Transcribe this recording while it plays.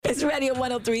It's Radio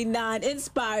 103.9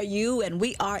 Inspire You, and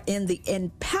we are in the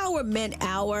Empowerment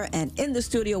Hour. And in the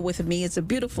studio with me is a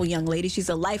beautiful young lady. She's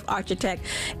a life architect,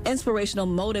 inspirational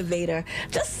motivator.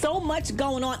 Just so much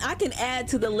going on. I can add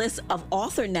to the list of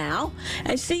author now.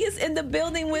 And she is in the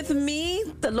building with me.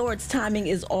 The Lord's timing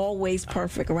is always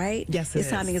perfect, right? Yes, it His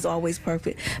is. timing is always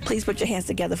perfect. Please put your hands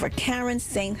together for Karen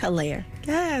St. Hilaire.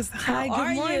 Yes. Hi, How are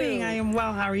good morning. you? I am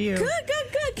well. How are you? Good.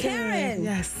 Karen.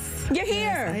 Yes. You're here.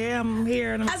 Yes, I am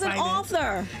here and I'm As an excited.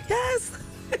 author. Yes.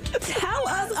 Tell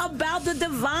us about The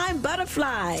Divine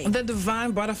Butterfly. The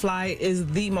Divine Butterfly is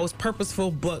the most purposeful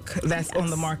book that's on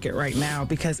the market right now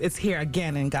because it's here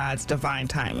again in God's divine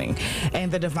timing.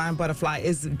 And The Divine Butterfly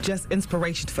is just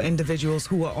inspiration for individuals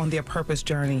who are on their purpose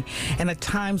journey. And at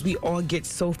times we all get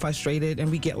so frustrated and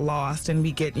we get lost and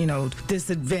we get,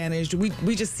 disadvantaged.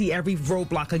 We just see every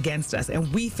roadblock against us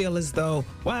and we feel as though,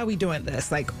 why are we doing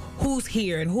this? Like, who's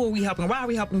here and who are we helping? Why are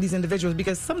we helping these individuals?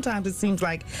 Because sometimes it seems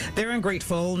like they're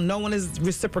ungrateful. No one is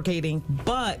reciprocating,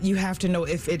 but you have to know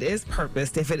if it is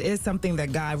purposed, if it is something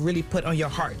that God really put on your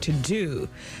heart to do,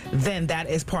 then that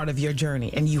is part of your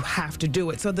journey and you have to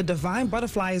do it. So the Divine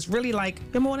Butterfly is really like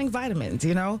your morning vitamins,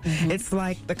 It's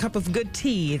like the cup of good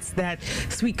tea. It's that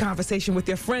sweet conversation with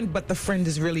your friend, but the friend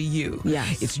is really you.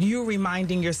 Yes. It's you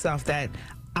reminding yourself that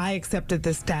I accepted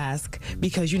this task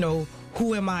because,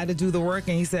 who am I to do the work?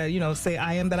 And he said, say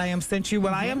I am that I am sent you.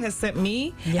 Well, I am has sent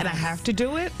me and I have to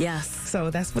do it. Yes. So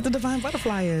that's what the Divine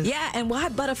Butterfly is. Yeah, and why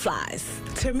butterflies?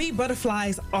 To me,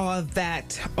 butterflies are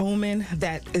that omen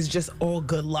that is just all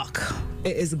good luck.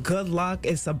 It is good luck.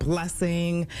 It's a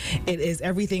blessing. It is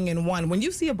everything in one. When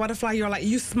you see a butterfly,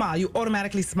 you smile. You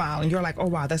automatically smile. And you're like, oh,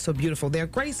 wow, that's so beautiful. They're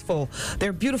graceful.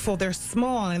 They're beautiful. They're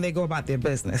small. And they go about their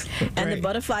business. And the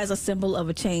butterfly is a symbol of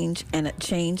a change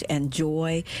and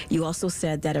joy. You also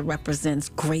said that it represents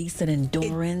grace and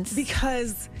endurance.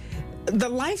 Because the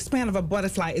lifespan of a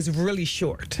butterfly is really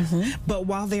short. But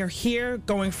while they're here,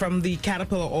 going from the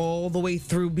caterpillar all the way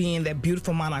through being that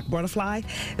beautiful monarch butterfly,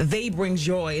 they bring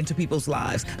joy into people's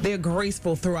lives. They're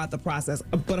graceful throughout the process.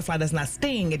 A butterfly does not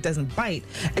sting. It doesn't bite.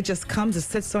 It just comes, it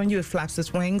sits on you, it flaps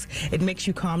its wings, it makes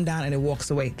you calm down, and it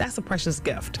walks away. That's a precious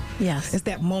gift. Yes. It's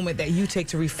that moment that you take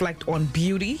to reflect on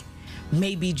beauty,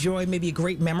 maybe joy, maybe a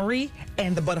great memory,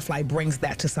 and the butterfly brings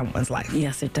that to someone's life.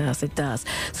 Yes, it does. It does.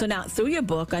 So now, through your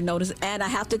book, I noticed, and I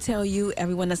have to tell you,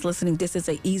 everyone that's listening, this is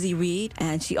an easy read,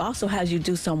 and she also has you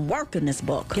do some work in this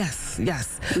book. Yes.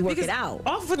 We work Because it out.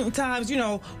 Oftentimes,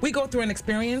 we go through an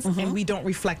experience and we don't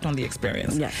reflect on the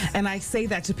experience. Yes. And I say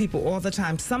that to people all the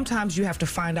time. Sometimes you have to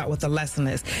find out what the lesson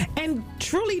is and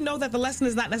truly know that the lesson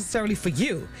is not necessarily for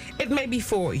you. It may be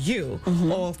for you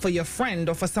or for your friend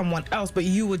or for someone else, but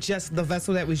you were just the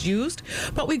vessel that was used.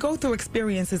 But we go through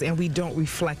experiences and we don't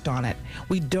reflect on it.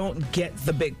 We don't get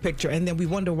the big picture, and then we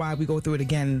wonder why we go through it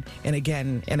again and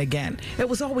again and again. It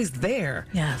was always there.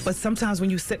 Yes. But sometimes when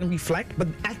you sit and reflect, but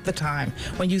at the time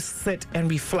when you sit and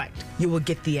reflect, you will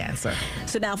get the answer.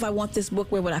 So now, if I want this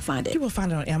book, where would I find it? You will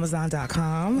find it on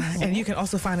Amazon.com, and you can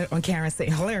also find it on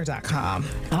KarenStHilaire.com.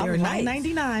 They're right.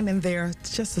 $9.99, and they're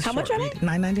just a How short much are read. they?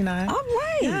 $9.99. All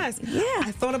right. Yes. Yeah.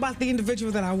 I thought about the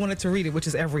individual that I wanted to read it, which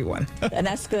is everyone. And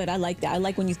that's good. I like that. I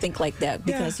like when you think like that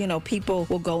because, people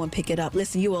will go and pick it up.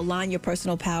 Listen, you align your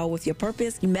personal power with your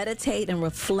purpose. You meditate and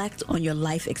reflect on your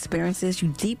life experiences. You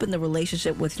deepen the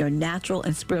relationship with your natural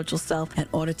and spiritual self in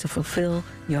order to fulfill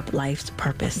your life's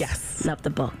purpose. Yes. Love the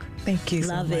book. Thank you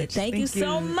Love so it. much. Thank you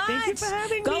so much. Thank you for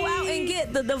having Go me. out and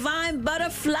get The Divine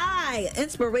Butterfly,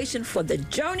 inspiration for the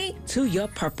journey to your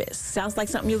purpose. Sounds like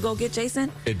something you'll go get,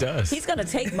 Jason? It does. He's going to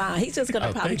take mine. He's just going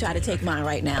to probably thank try to you. take mine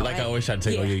right now. Like right? I always try to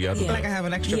take all your other Like I have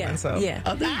an extra one, so. Yeah.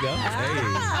 Oh, there you go.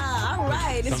 Hey. All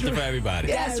right. Something for everybody.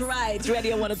 That's right. It's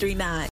Radio 103.9.